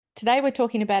Today we're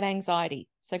talking about anxiety.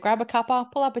 So grab a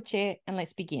cuppa, pull up a chair, and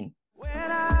let's begin. When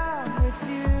I'm with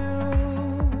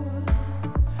you.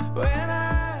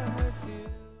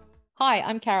 Hi,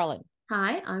 I'm Carolyn.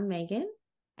 Hi, I'm Megan.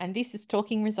 And this is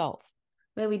Talking Resolve,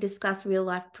 where we discuss real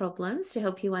life problems to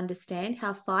help you understand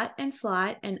how fight and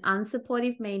flight and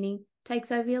unsupportive meaning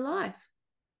takes over your life.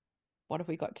 What have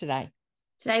we got today?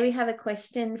 Today we have a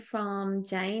question from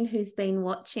Jane, who's been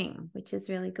watching, which is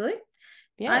really good.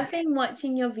 Yes. I've been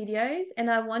watching your videos and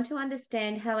I want to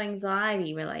understand how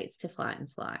anxiety relates to fight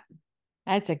and flight.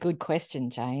 That's a good question,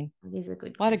 Jane. It is a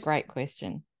good question. What a great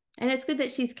question. And it's good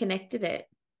that she's connected it.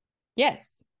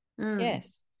 Yes.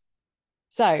 Yes.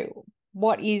 So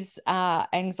what is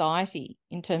anxiety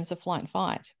in terms of flight and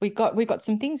fight? We've got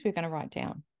some things we're going to write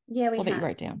down. Yeah, we have. That you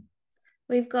wrote down.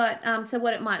 We've got so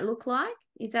what it might look like.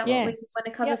 Is that what we want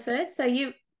to cover first? So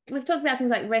we've talked about things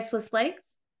like restless legs,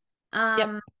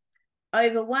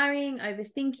 over worrying,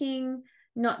 overthinking,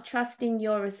 not trusting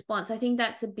your response. I think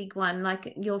that's a big one,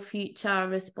 like your future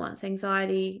response,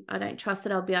 anxiety. I don't trust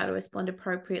that I'll be able to respond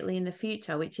appropriately in the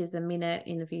future, which is a minute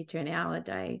in the future, an hour, a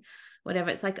day, whatever.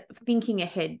 It's like thinking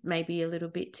ahead maybe a little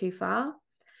bit too far.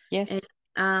 Yes.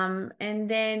 And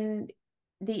then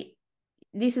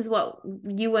this is what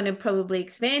you want to probably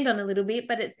expand on a little bit,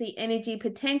 but it's the energy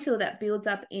potential that builds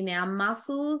up in our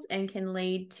muscles and can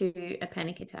lead to a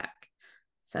panic attack.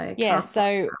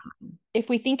 So if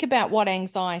we think about what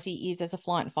anxiety is as a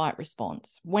flight and fight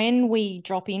response, when we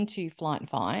drop into flight and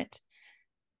fight,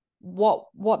 what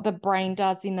the brain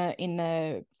does in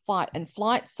the fight and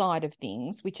flight side of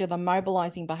things, which are the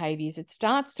mobilizing behaviors, it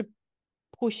starts to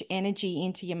push energy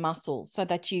into your muscles so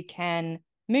that you can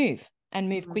move and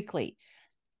move quickly.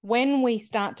 When we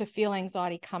start to feel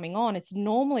anxiety coming on, it's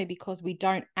normally because we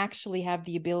don't actually have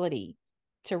the ability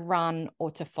to run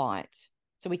or to fight.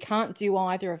 So we can't do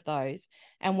either of those.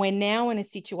 And we're now in a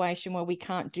situation where we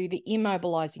can't do the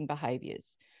immobilizing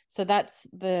behaviors. So that's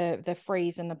the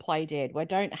freeze and the play dead. We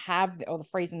don't have, or the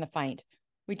freeze and the faint.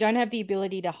 We don't have the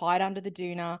ability to hide under the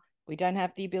doona. We don't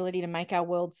have the ability to make our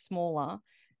world smaller.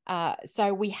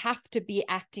 So we have to be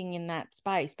acting in that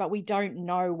space, but we don't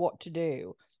know what to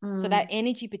do. So that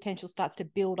energy potential starts to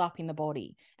build up in the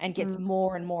body and gets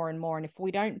more and more and more. And if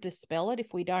we don't dispel it,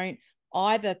 if we don't,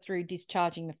 either through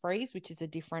discharging the freeze, which is a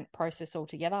different process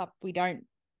altogether, we don't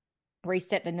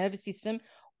reset the nervous system,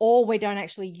 or we don't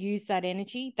actually use that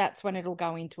energy, that's when it'll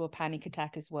go into a panic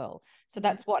attack as well. So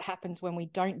that's what happens when we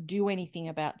don't do anything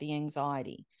about the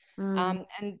anxiety. And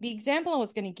the example I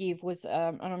was going to give was,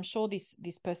 and I'm sure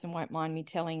this person won't mind me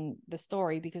telling the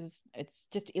story because it's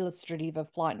just illustrative of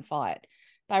flight and fight.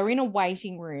 They were in a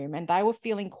waiting room and they were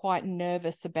feeling quite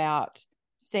nervous about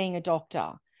seeing a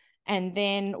doctor. And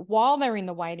then while they're in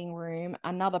the waiting room,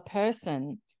 another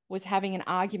person was having an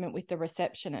argument with the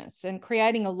receptionist and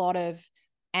creating a lot of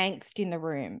angst in the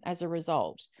room as a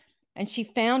result. And she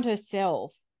found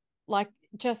herself like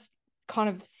just kind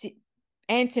of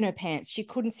ants in her pants. She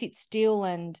couldn't sit still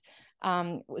and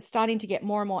was starting to get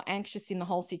more and more anxious in the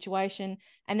whole situation.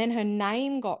 And then her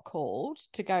name got called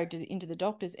to go into the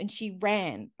doctor's and she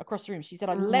ran across the room. She said,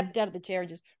 I leapt out of the chair and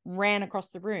just ran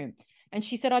across the room. And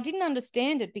she said, I didn't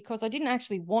understand it because I didn't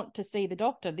actually want to see the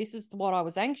doctor. This is what I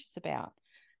was anxious about.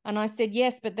 And I said,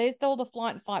 yes, but there's all the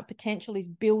flight and fight potential is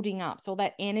building up. So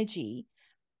that energy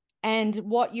and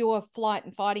what you were flight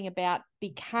and fighting about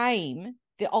became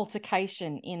the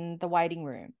altercation in the waiting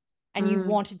room. And you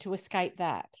wanted to escape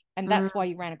that. And that's why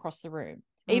you ran across the room,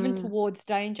 even towards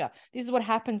danger. This is what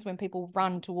happens when people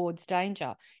run towards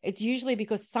danger. It's usually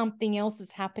because something else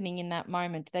is happening in that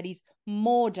moment that is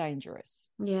more dangerous.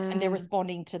 Yeah. And they're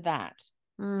responding to that.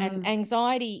 And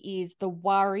anxiety is the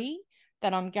worry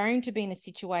that I'm going to be in a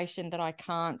situation that I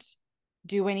can't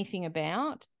do anything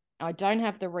about. I don't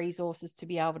have the resources to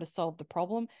be able to solve the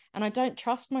problem. And I don't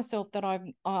trust myself that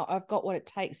I've got what it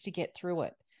takes to get through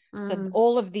it. So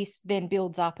all of this then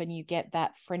builds up and you get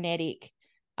that frenetic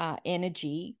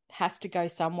energy has to go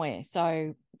somewhere.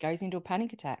 So it goes into a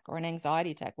panic attack or an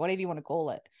anxiety attack, whatever you want to call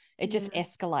it. It just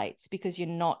escalates because you're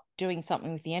not doing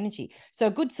something with the energy. So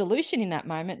a good solution in that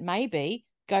moment may be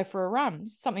go for a run.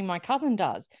 This is something my cousin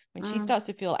does. When she starts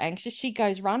to feel anxious, she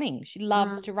goes running. She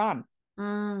loves to run.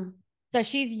 So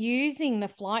she's using the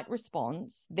flight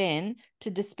response then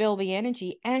to dispel the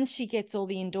energy, and she gets all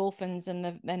the endorphins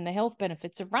and the health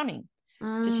benefits of running.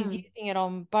 So she's using it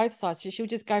on both sides. So she'll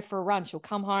just go for a run. She'll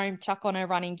come home, chuck on her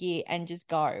running gear and just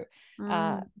go,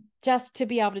 just to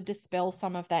be able to dispel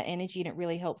some of that energy. And it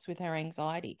really helps with her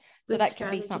anxiety. So that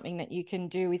can be something that you can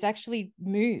do is actually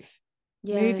move.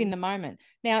 Move in the moment.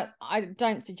 Now, I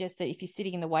don't suggest that if you're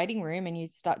sitting in the waiting room and you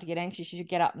start to get anxious, you should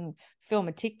get up and film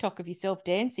a TikTok of yourself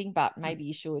dancing, but maybe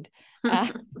you should,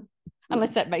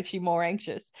 unless that makes you more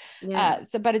anxious.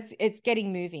 But it's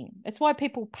getting moving. That's why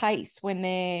people pace when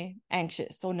they're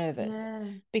anxious or nervous,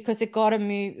 because they've got to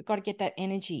move, got to get that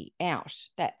energy out,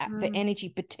 that the energy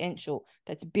potential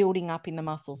that's building up in the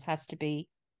muscles has to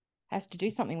do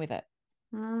something with it.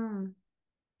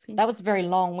 That was a very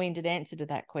long-winded answer to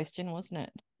that question, wasn't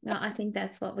it? No, I think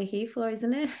that's what we're here for,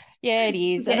 isn't it? Yeah, it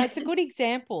is. And it's a good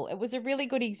example. It was a really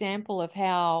good example of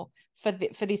how for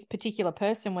this particular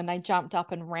person, when they jumped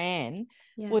up and ran,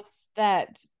 was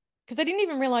that because they didn't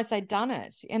even realize they'd done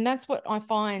it. And that's what I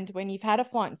find when you've had a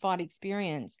flight and fight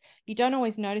experience, you don't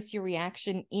always notice your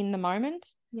reaction in the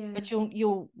moment. But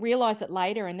you'll realize it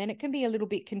later, and then it can be a little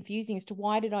bit confusing as to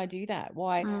why did I do that?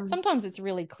 Why? Sometimes it's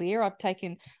really clear. I've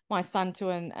taken my son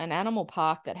to an animal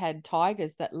park that had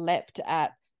tigers that leapt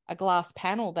at a glass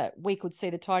panel that we could see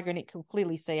the tiger and it could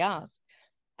clearly see us.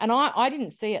 And I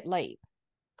didn't see it leap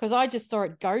because I just saw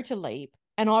it go to leap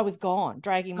and I was gone,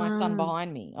 dragging my son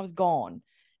behind me. I was gone.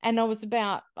 And I was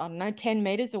about, 10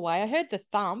 meters away. I heard the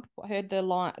thump. I heard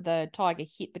the tiger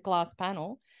hit the glass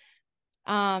panel.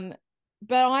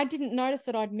 But I didn't notice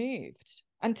that I'd moved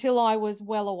until I was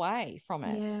well away from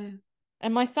it.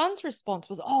 And my son's response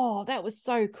was, oh, that was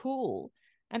so cool.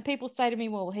 And people say to me,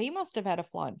 well, he must have had a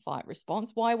flight and fight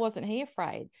response. Why wasn't he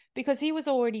afraid? Because he was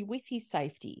already with his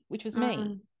safety, which was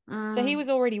me. So he was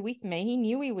already with me. He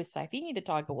knew he was safe. He knew the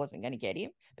tiger wasn't going to get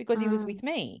him because he was with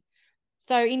me.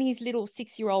 So in his little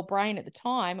 6-year-old brain at the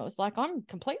time, it was like, I'm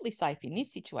completely safe in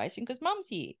this situation because mum's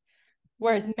here.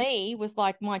 Whereas me was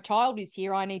like, my child is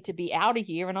here. I need to be out of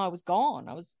here. And I was gone.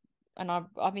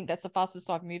 I think that's the fastest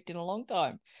I've moved in a long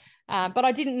time. But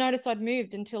I didn't notice I'd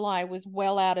moved until I was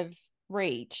well out of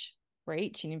reach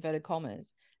in inverted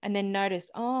commas, and then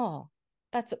noticed, oh,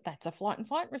 that's a flight and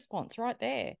fight response right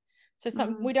there.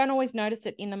 So we don't always notice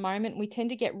it in the moment. We tend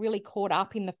to get really caught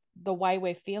up in the way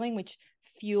we're feeling, which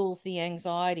fuels the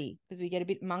anxiety because we get a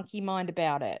bit monkey mind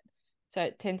about it. So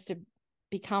it tends to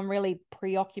become really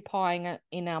preoccupying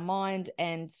in our mind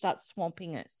and start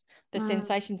swamping us. The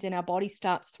sensations in our body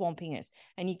start swamping us,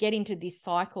 and you get into this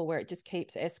cycle where it just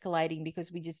keeps escalating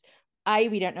because we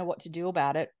don't know what to do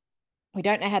about it. We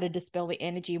don't know how to dispel the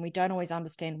energy, and we don't always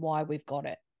understand why we've got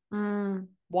it.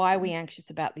 Why are we anxious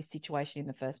about this situation in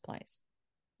the first place?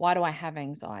 Why do I have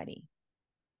anxiety?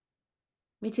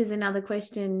 Which is another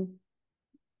question,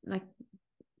 like,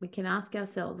 we can ask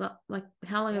ourselves, like,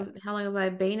 how long have I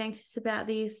been anxious about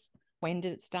this? When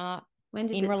did it start?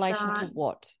 In relation to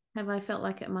what? Have I felt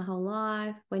like it my whole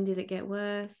life? When did it get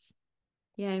worse?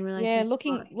 In relation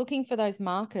to looking for those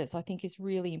markers, I think, is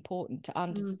really important to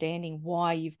understanding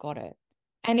why you've got it.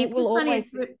 And it will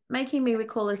always it's making me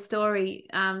recall a story.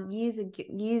 Years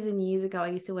and years ago, I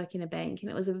used to work in a bank,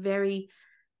 and it was a very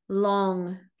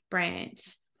long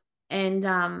branch, and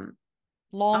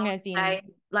long as in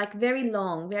like very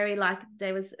long, very like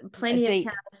there was plenty of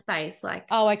counter space. Like,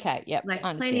 oh, okay, yep, like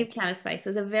plenty of counter space. It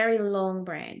was a very long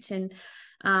branch, and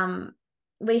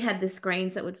we had the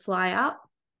screens that would fly up,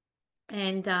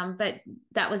 and but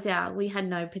that was we had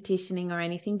no petitioning or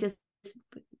anything, just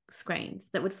screens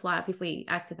that would fly up if we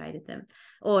activated them,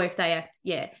 or if they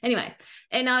anyway.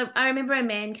 And I remember a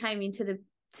man came into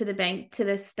the bank to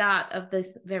the start of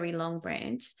this very long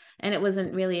branch, and it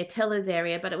wasn't really a teller's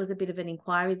area, but it was a bit of an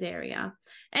inquiries area,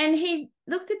 and he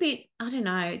looked a bit, I don't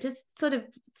know, just sort of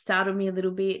startled me a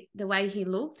little bit, the way he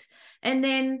looked. And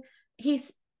then he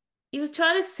was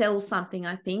trying to sell something,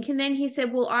 I think, and then he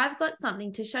said, well, I've got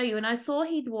something to show you. And I saw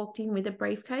he'd walked in with a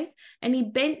briefcase, and he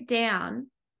bent down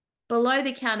below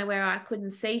the counter where I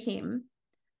couldn't see him.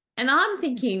 And I'm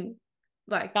thinking,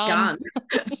 like, gun.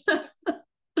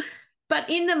 But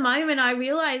in the moment, I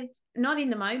realized, not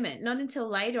until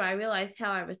later, I realized how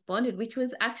I responded, which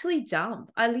was actually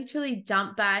jump. I literally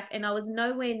jumped back, and I was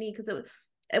nowhere near, because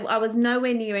I was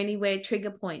nowhere near anywhere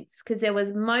trigger points, because there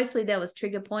was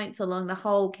trigger points along the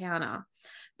whole counter.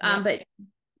 But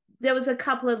there was a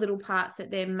couple of little parts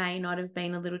that there may not have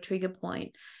been a little trigger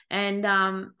point. And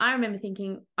I remember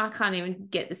thinking, I can't even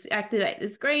activate the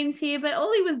screens here. But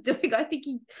all he was doing, I think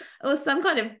it was some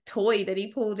kind of toy that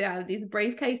he pulled out of this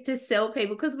briefcase to sell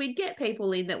people, because we'd get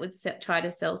people in that would try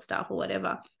to sell stuff or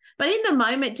whatever. But in the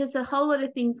moment, just a whole lot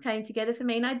of things came together for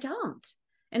me, and I jumped.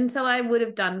 And so I would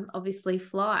have done, obviously,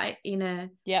 flight in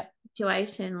a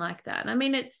situation like that. I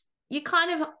mean, you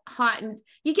kind of heightened,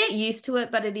 you get used to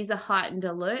it, but it is a heightened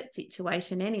alert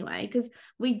situation anyway, because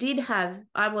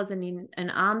I wasn't in an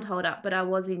armed hold up, but I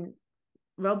was in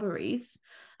robberies.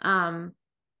 And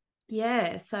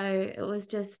Yeah, so it was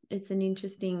just, it's an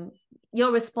interesting,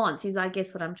 your response is, I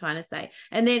guess, what I'm trying to say.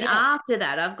 And then Yeah. after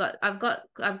that,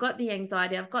 I've got the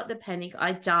anxiety, I've got the panic,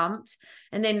 I jumped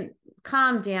and then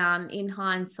calmed down in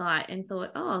hindsight and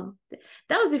thought, oh,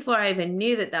 that was before I even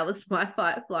knew that that was my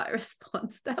fight flight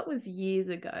response. That was years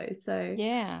ago. So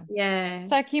Yeah. yeah,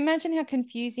 So can you imagine how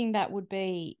confusing that would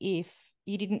be if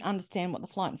you didn't understand what the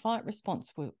flight and fight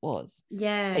response was?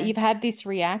 That yeah, you've had this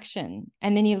reaction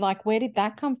and then you're like, where did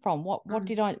that come from? What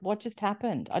just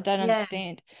happened? I don't yeah,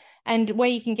 understand. And where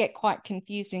you can get quite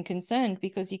confused and concerned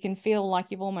because you can feel like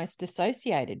you've almost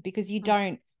dissociated because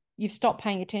you've stopped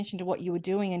paying attention to what you were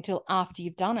doing until after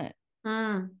you've done it.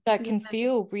 So it yeah, can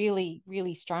feel really,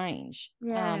 really strange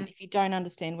yeah, if you don't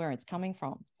understand where it's coming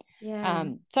from. yeah,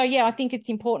 So yeah, I think it's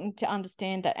important to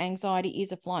understand that anxiety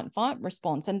is a flight and fight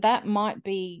response, and that might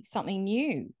be something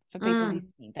new for people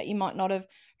listening that you might not have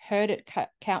heard it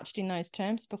couched in those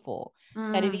terms before.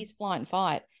 That it is flight and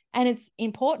fight, and it's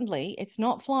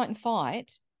not flight and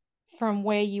fight from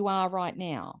where you are right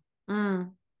now.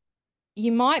 mm,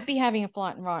 You might be having a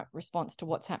flight and fight response to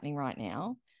what's happening right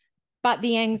now, but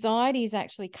the anxiety is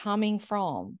actually coming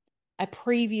from a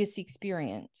previous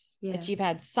experience yeah, that you've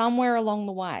had somewhere along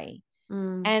the way.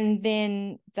 mm, And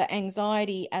then the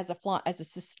anxiety as a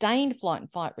sustained flight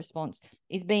and fight response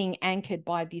is being anchored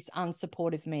by this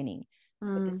unsupportive meaning.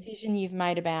 The decision you've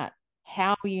made about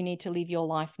how you need to live your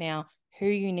life now, who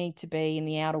you need to be in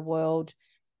the outer world,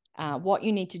 what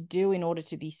you need to do in order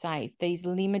to be safe, these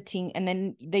limiting, and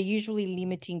then they're usually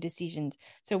limiting decisions.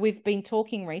 So we've been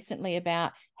talking recently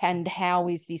about, and how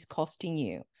is this costing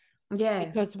you? yeah,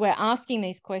 Because we're asking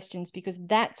these questions because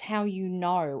that's how you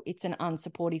know it's an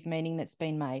unsupportive meaning that's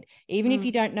been made, even if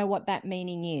you don't know what that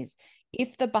meaning is.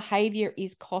 If the behavior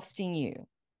is costing you,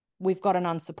 we've got an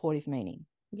unsupportive meaning.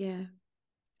 yeah,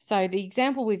 So the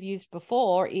example we've used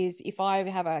before is if I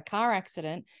have a car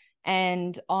accident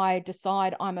and I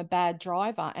decide I'm a bad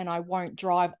driver and I won't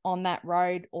drive on that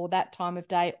road or that time of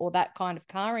day or that kind of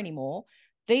car anymore,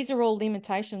 these are all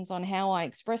limitations on how I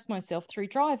express myself through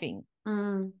driving.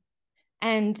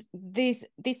 And this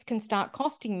can start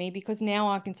costing me because now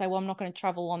I can say, well, I'm not going to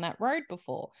travel on that road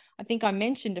before. I think I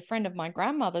mentioned a friend of my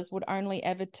grandmother's would only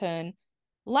ever turn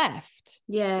left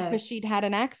yeah, because she'd had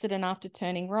an accident after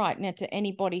turning right. Now, to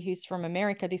anybody who's from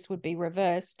America, this would be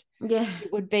reversed. yeah.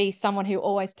 It would be someone who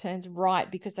always turns right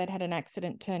because they'd had an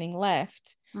accident turning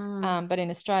left. But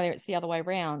in Australia, it's the other way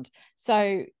around.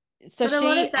 So But a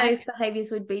lot of she those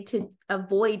behaviors would be to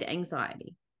avoid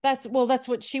anxiety. that's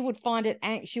what she would find it.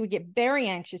 She would get very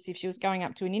anxious if she was going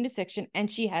up to an intersection and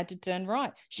she had to turn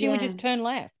right. She would Yeah, just turn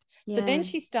left. So then yeah,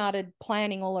 she started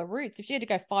planning all her routes. If she had to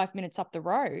go 5 minutes up the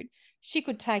road, she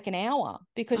could take an hour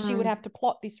because she would have to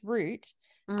plot this route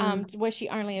to where she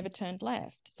only ever turned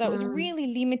left. So it was really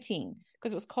limiting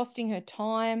because it was costing her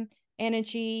time,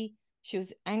 energy. She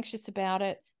was anxious about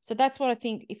it. So that's what I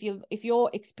think. If you're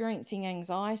experiencing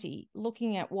anxiety,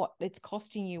 looking at what it's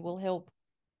costing you will help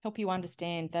you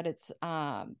understand that it's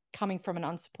coming from an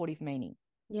unsupportive meaning.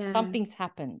 yeah, Something's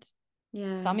happened,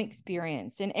 yeah, some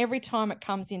experience. And every time it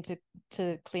comes into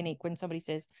clinic, when somebody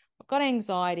says, I've got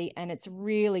anxiety, and it's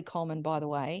really common, by the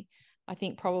way, I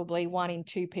think probably 1 in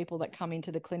 2 people that come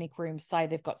into the clinic room say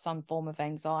they've got some form of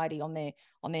anxiety on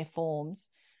their forms.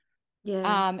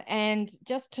 yeah, And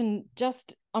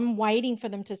I'm waiting for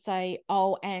them to say,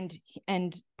 oh, and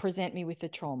present me with the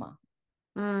trauma.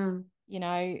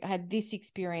 I had this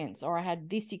experience or I had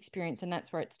this experience and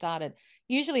that's where it started.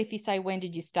 Usually if you say, when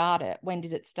did you start it? When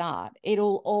did it start?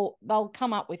 They'll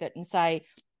come up with it and say,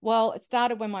 well, it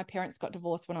started when my parents got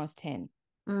divorced when I was 10.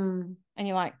 And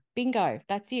you're like, bingo,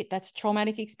 that's it. That's a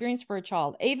traumatic experience for a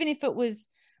child. Even if it was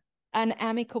an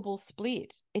amicable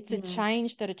split, it's a yeah,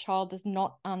 change that a child does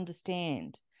not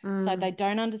understand. So they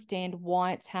don't understand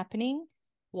why it's happening.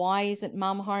 Why isn't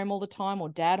mum home all the time or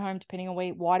dad home, depending on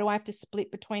why do I have to split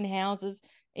between houses?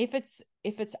 If it's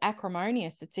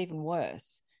acrimonious, it's even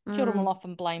worse. Children will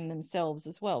often blame themselves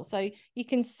as well. So you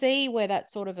can see where that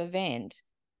sort of event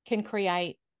can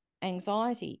create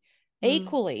anxiety.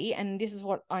 Equally, and this is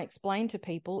what I explain to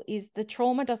people, is the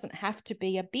trauma doesn't have to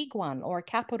be a big one or a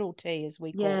capital T, as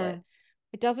we call yeah, it.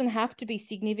 It doesn't have to be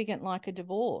significant like a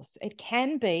divorce. It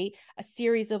can be a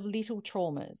series of little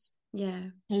traumas, yeah,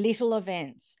 little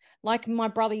events. Like my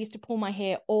brother used to pull my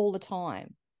hair all the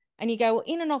time. And you go, well,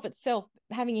 in and of itself,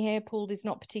 having your hair pulled is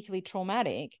not particularly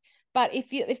traumatic. But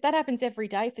if that happens every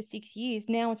day for 6 years,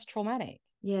 now it's traumatic.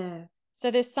 yeah,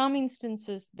 So there's some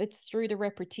instances that's through the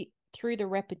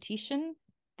repetition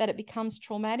that it becomes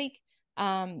traumatic.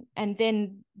 And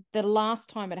then the last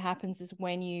time it happens is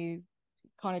when you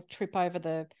kind of trip over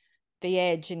the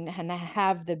edge and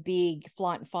have the big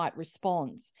flight and fight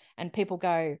response. And people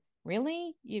go,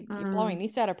 really? You're blowing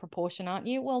this out of proportion, aren't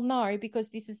you? Well, no,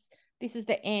 because this is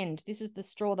the end. This is the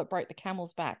straw that broke the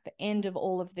camel's back, the end of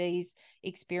all of these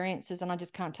experiences, and I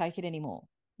just can't take it anymore.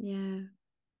 Yeah.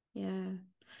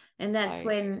 And that's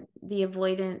when the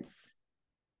avoidance,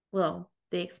 well,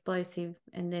 the explosive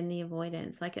and then the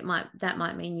avoidance, like that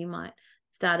might mean you might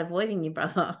start avoiding your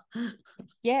brother.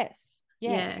 Yes.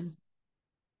 Yeah.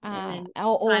 Or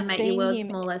try and make your world him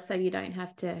smaller so you don't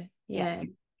have to. Yeah.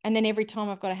 And then every time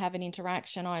I've got to have an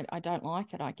interaction, I don't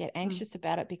like it. I get anxious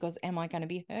about it because am I going to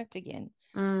be hurt again?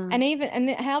 And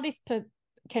how this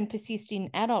can persist in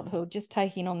adulthood, just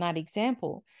taking on that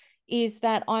example, is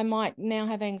that I might now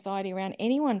have anxiety around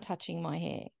anyone touching my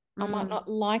hair. I might not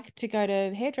like to go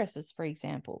to hairdressers, for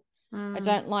example. I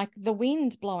don't like the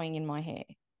wind blowing in my hair.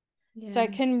 Yeah. So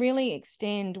it can really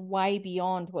extend way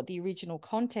beyond what the original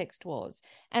context was.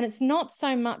 And it's not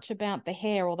so much about the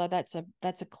hair, although that's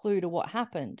a clue to what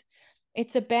happened.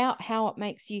 It's about how it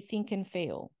makes you think and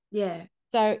feel. Yeah.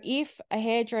 So if a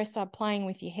hairdresser playing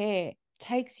with your hair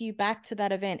takes you back to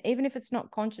that event, even if it's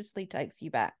not consciously takes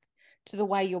you back to the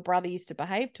way your brother used to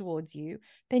behave towards you,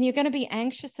 then you're going to be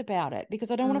anxious about it because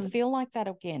I don't want to feel like that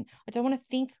again. I don't want to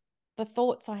think the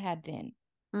thoughts I had then.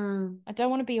 I don't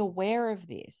want to be aware of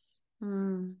this.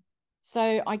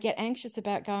 So I get anxious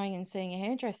about going and seeing a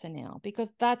hairdresser now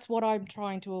because that's what I'm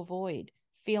trying to avoid,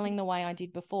 feeling the way I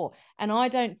did before. And I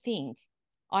don't think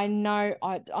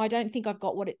I've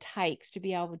got what it takes to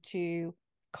be able to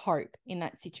cope in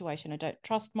that situation. I don't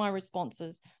trust my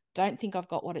responses, don't think I've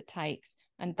got what it takes.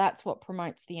 And that's what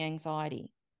promotes the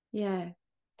anxiety. Yeah.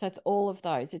 So it's all of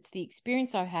those. It's the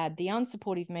experience I've had, the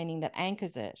unsupportive meaning that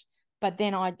anchors it. But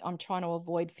then I'm trying to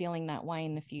avoid feeling that way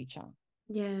in the future.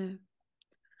 Yeah.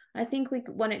 I think we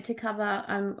wanted to cover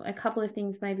a couple of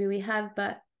things maybe we have,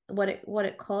 but what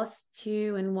it costs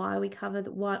you and why we cover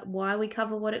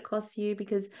what it costs you,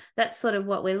 because that's sort of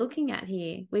what we're looking at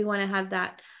here. We want to have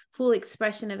that full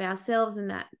expression of ourselves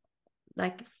and that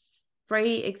like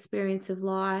free experience of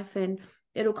life, and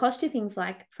it'll cost you things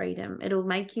like freedom. It'll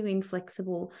make you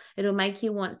inflexible. It'll make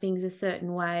you want things a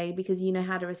certain way because you know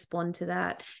how to respond to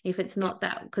that. If it's not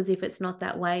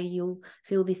that way, you'll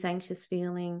feel this anxious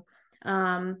feeling.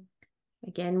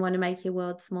 Again, want to make your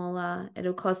world smaller.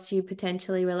 It'll cost you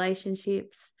potentially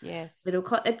relationships. Yes.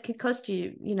 It could cost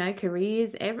you,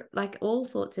 careers, like all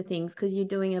sorts of things because you're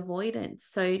doing avoidance.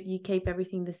 So you keep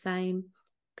everything the same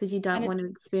because you don't want to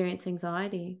experience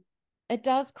anxiety. It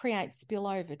does create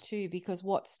spillover too, because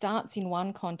what starts in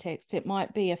one context, it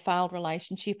might be a failed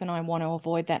relationship and I want to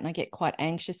avoid that and I get quite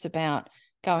anxious about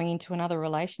going into another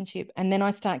relationship. And then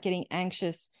I start getting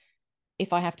anxious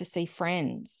if I have to see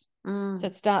friends. So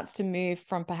it starts to move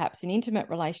from perhaps an intimate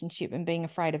relationship and being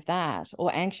afraid of that or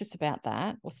anxious about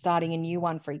that or starting a new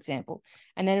one, for example.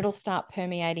 And then it'll start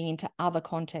permeating into other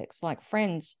contexts like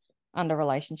friends under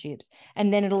relationships.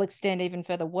 And then it'll extend even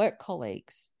further, work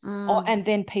colleagues and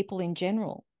then people in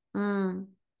general.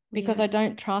 Because I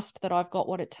don't trust that I've got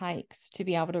what it takes to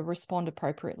be able to respond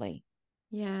appropriately.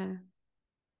 Yeah.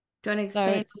 Do you want to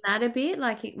expand on that a bit,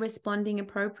 like responding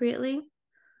appropriately?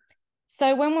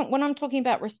 So when I'm talking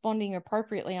about responding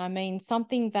appropriately, I mean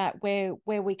something that where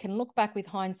we can look back with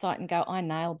hindsight and go, I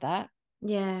nailed that.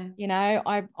 Yeah.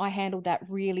 I handled that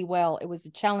really well. It was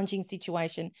a challenging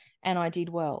situation and I did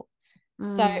well.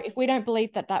 So if we don't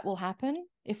believe that will happen,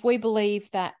 if we believe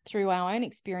that through our own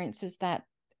experiences that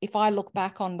if I look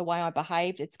back on the way I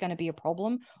behaved, it's going to be a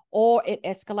problem, or it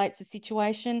escalates a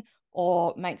situation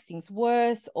or makes things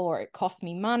worse, or it costs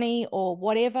me money, or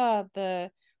whatever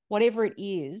it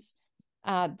is,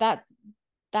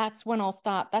 that's when I'll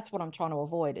start. That's what I'm trying to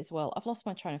avoid as well. I've lost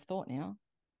my train of thought now.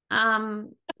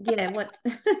 Yeah, what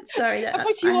sorry, I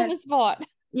put you on the spot.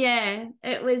 Yeah,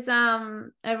 it was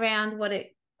around what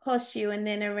it cost you, and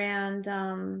then around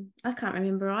I can't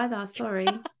remember either, sorry.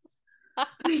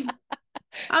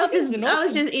 I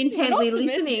was just intently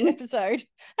listening episode,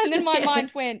 and then my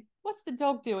mind went, what's the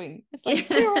dog doing? It's like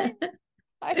squirrel.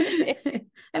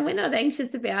 And we're not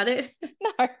anxious about it.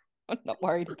 No, I'm not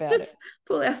worried about it. Just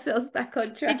pull ourselves back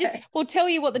on track. We'll tell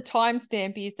you what the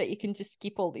timestamp is that you can just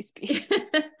skip all this bit.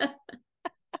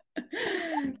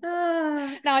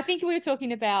 No, I think we were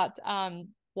talking about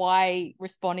why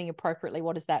responding appropriately.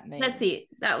 What does that mean? That's it.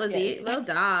 That was it. Well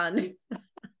done.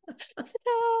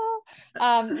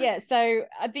 So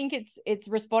I think it's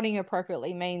responding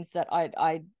appropriately means that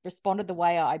I responded the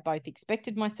way I both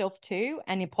expected myself to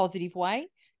and in a positive way.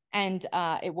 and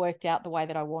it worked out the way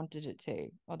that I wanted it to.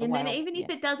 Or the And way then even if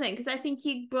it doesn't, because I think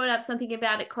you brought up something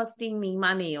about it costing me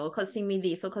money or costing me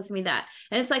this or costing me that.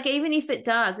 And it's like, even if it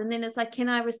does, and then it's like, can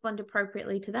I respond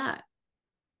appropriately to that?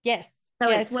 Yes. So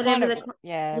Yeah, it's it's kind whatever of,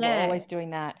 yeah, we're yeah. always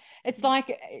doing that. It's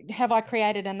like, have I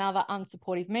created another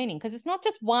unsupportive meaning? Because it's not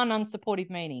just one unsupportive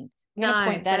meaning. I'm going to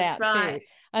point No, that that's out too. right.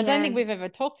 I don't Yeah. think we've ever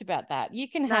talked about that. You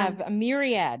can have No. a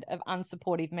myriad of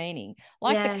unsupportive meaning.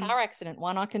 Like the Yeah. car accident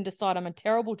one, I can decide I'm a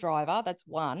terrible driver. That's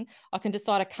one. I can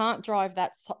decide I can't drive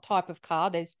that type of car.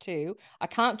 There's two. I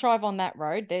can't drive on that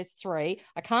road. There's three.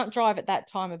 I can't drive at that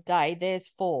time of day. There's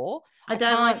four. I I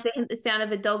don't can't. like the sound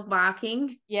of a dog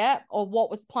barking. Yeah, or what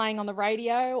was playing on the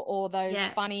radio, or those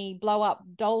Yes. funny blow up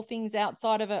doll things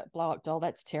outside of it. Blow up doll,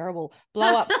 that's terrible.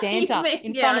 Blow up You Santa mean,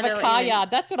 in yeah, front I of a know what you car mean. yard.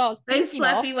 That's what I was Those thinking of.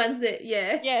 flappy ones that,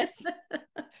 yeah. Yes.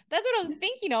 That's what I was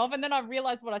thinking of. And then I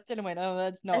realized what I said and went, oh,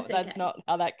 that's That's not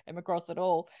how that came across at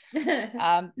all. okay.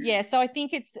 Yeah, so I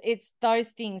think it's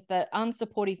those things that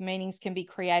unsupportive meanings can be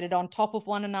created on top of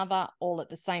one another all at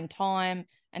the same time.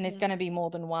 And there's Yeah. going to be more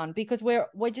than one, because we're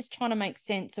just trying to make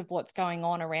sense of what's going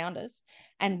on around us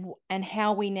and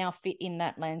how we now fit in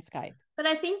that landscape. But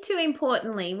I think too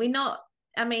importantly,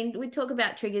 I mean, we talk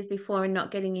about triggers before and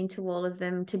not getting into all of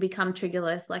them to become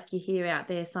triggerless, like you hear out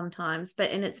there sometimes.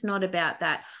 And it's not about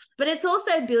that. But it's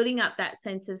also building up that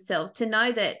sense of self to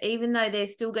know that even though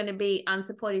there's still going to be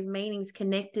unsupportive meanings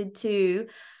connected to,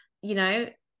 you know,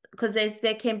 because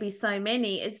there can be so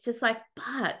many, it's just like,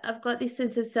 but I've got this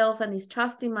sense of self and this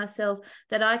trust in myself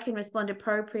that I can respond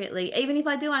appropriately. Even if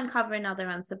I do uncover another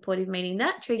unsupportive meaning,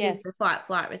 that triggers the fight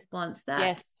flight response.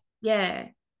 Yes. Yeah.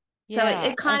 So Yeah.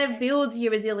 it kind of builds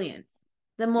your resilience.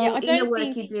 The more I inner don't work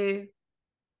think you do.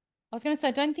 I was going to say,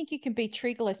 I don't think you can be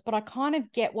triggerless, but I kind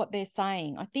of get what they're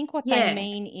saying. I think what they Yeah.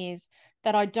 mean is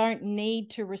that I don't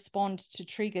need to respond to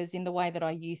triggers in the way that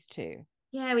I used to.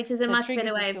 Yeah, which is a The much triggers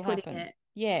better will way of still putting happen. it.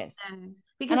 Yes. Yeah. And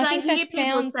Because I I think that hear people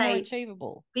sounds more say,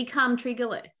 achievable. become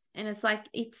triggerless. And it's like,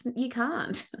 you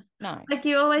can't. No. Like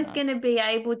you're always No. going to be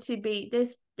able to be,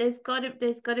 there's got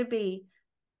to be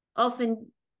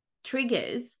often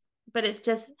triggers, but it's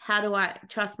just how do I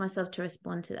trust myself to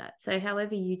respond to that? So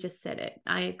however you just said it,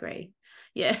 I agree.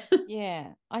 Yeah.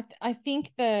 Yeah. I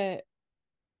think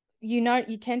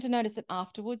you tend to notice it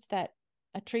afterwards that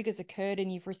a trigger's occurred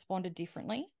and you've responded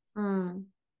differently. Mm.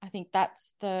 I think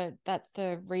that's the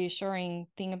reassuring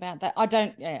thing about that. I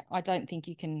don't think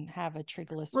you can have a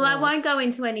triggerless Well, I world. won't go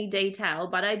into any detail,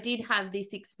 but I did have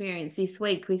this experience this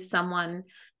week with someone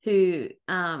who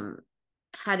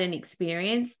had an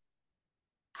experience,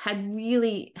 had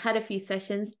really had a few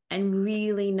sessions and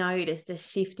really noticed a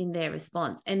shift in their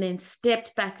response, and then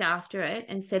stepped back after it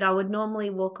and said, I would normally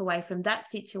walk away from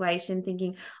that situation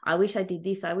thinking, I wish I did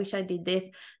this, I wish I did this.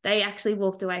 They actually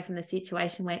walked away from the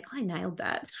situation where I nailed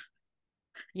that.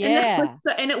 Yeah.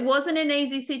 And it wasn't an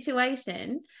easy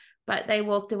situation, but they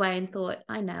walked away and thought,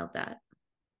 I nailed that.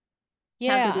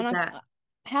 How Yeah, good is and that?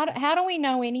 how do we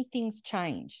know anything's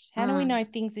changed? How do we Mm, know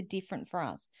things are different for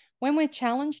us when we're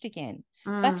challenged again?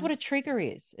 That's what mm, a trigger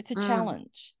is. It's a mm.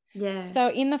 challenge. Yeah. So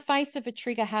in the face of a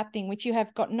trigger happening, which you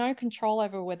have got no control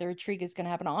over whether a trigger is going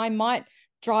to happen, I might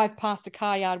drive past a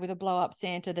car yard with a blow up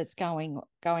Santa that's going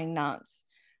nuts.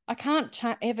 I can't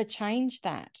ever change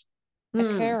that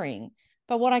Mm, occurring,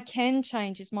 but what I can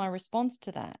change is my response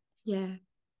to that. yeah.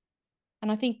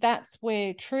 And I think that's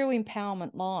where true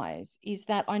empowerment lies, is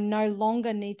that I no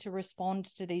longer need to respond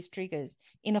to these triggers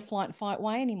in a flight and fight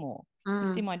way anymore. You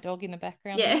see Mm. my dog in the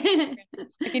background Yeah. there?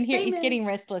 I can hear he's Amen. getting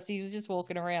restless. He was just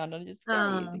walking around and just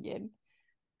there he is Oh. again.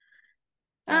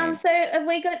 So So have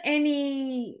we got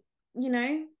any, you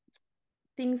know,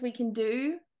 things we can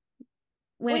do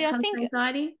when it I comes to think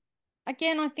anxiety?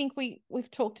 again, I think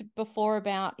we've talked before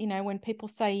about, when people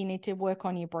say you need to work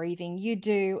on your breathing, you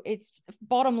do. It's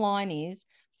bottom line is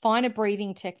find a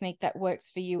breathing technique that works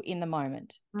for you in the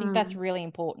moment. I think that's really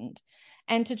important.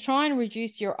 And to try and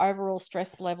reduce your overall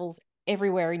stress levels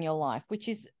everywhere in your life,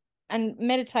 and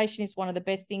meditation is one of the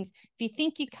best things. If you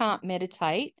think you can't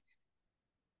meditate,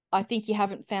 I think you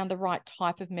haven't found the right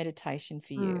type of meditation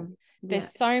for you. Yeah.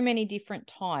 There's so many different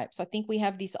types. I think we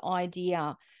have this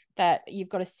idea that you've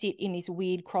got to sit in this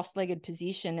weird cross-legged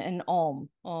position and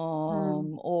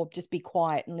or just be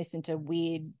quiet and listen to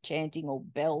weird chanting or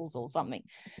bells or something.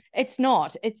 It's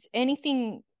not. It's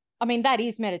anything. I mean, that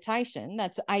is meditation.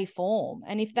 That's a form.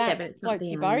 And if Yeah, that but it's not floats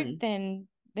the your boat, only.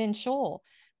 then sure.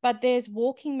 But there's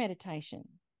walking meditation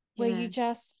where Yeah. you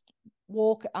just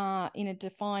walk in a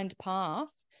defined path.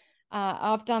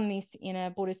 I've done this in a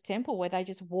Buddhist temple where they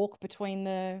just walk between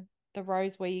the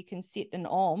rows where you can sit and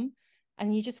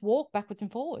and you just walk backwards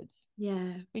and forwards.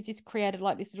 Yeah. We just created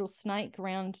like this little snake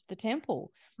around the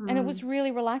temple, and it was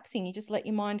really relaxing. You just let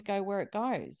your mind go where it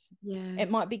goes. Yeah. It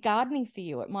might be gardening for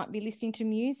you. It might be listening to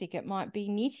music. It might be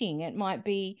knitting. It might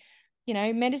be, you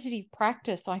know, meditative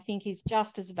practice, I think, is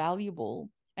just as valuable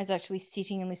as actually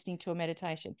sitting and listening to a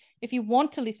meditation. If you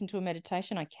want to listen to a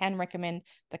meditation, I can recommend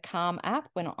the Calm app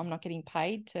when I'm not getting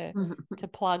paid to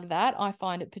plug that. I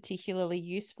find it particularly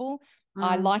useful.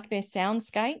 I like their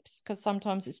soundscapes because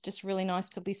sometimes it's just really nice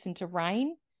to listen to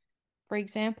rain, for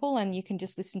example, and you can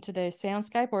just listen to the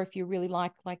soundscape. Or if you really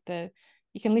like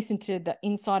you can listen to the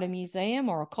inside a museum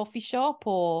or a coffee shop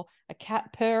or a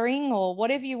cat purring or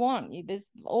whatever you want. There's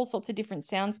all sorts of different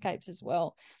soundscapes as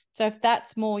well. So if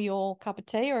that's more your cup of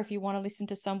tea, or if you want to listen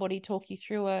to somebody talk you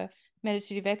through a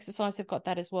meditative exercise, they've got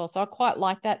that as well. So I quite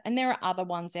like that. And there are other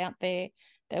ones out there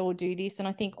that will do this. And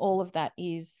I think all of that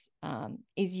is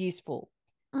useful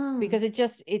because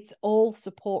it's all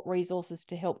support resources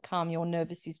to help calm your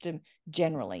nervous system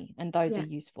generally. And those are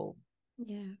useful.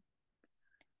 Yeah.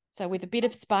 So with a bit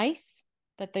of space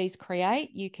that these create,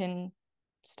 you can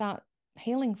start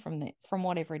healing from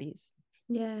whatever it is.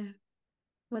 Yeah.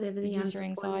 Whatever the user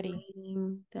anxiety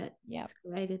that's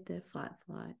created the flight.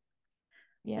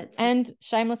 Yeah. And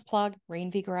shameless plug,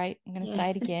 reinvigorate. I'm going to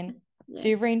say it again.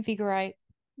 Do reinvigorate.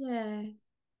 Yeah.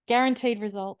 Guaranteed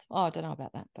result. Oh, I don't know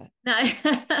about that, but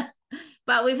no.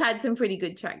 But we've had some pretty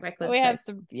good track records. We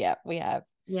have.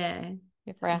 Yeah.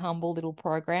 For our humble little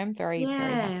program. Very,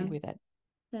 very happy with it.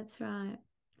 That's right.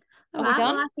 Are we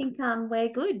done? Well, I think we're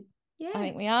good. Yeah. I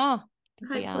think we are.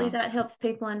 Hopefully that helps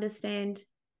people understand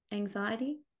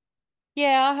anxiety.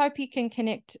 Yeah, I hope you can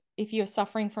connect if you're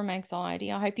suffering from anxiety.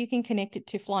 I hope you can connect it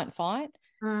to flight and fight.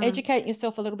 Educate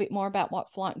yourself a little bit more about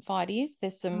what flight and fight is.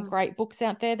 There's some great books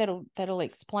out there that'll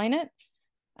explain it.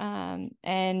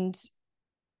 And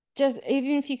just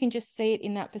even if you can just see it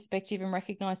in that perspective and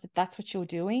recognize that that's what you're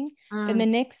doing, then the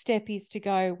next step is to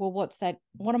go, well, what's that?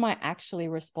 What am I actually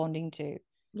responding to?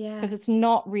 Yeah. Because it's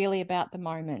not really about the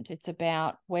moment. It's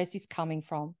about where's this coming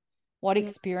from? What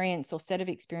experience or set of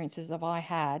experiences have I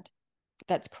had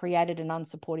that's created an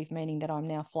unsupportive meaning that I'm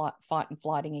now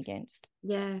fighting against?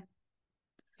 Yeah.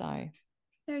 So.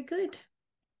 Very good.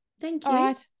 Thank you. All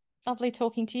right. Lovely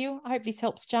talking to you. I hope this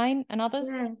helps Jane and others.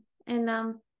 Yeah.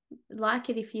 And like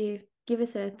it if you give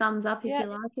us a thumbs up if you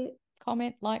like it.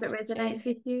 Comment, like if it resonates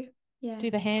with you. Yeah. Do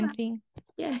the hand thing.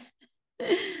 Yeah.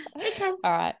 Okay.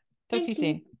 All right. Talk to you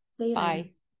soon. See you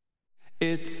Bye.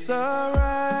 later. It's all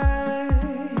right.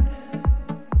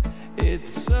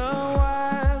 It's so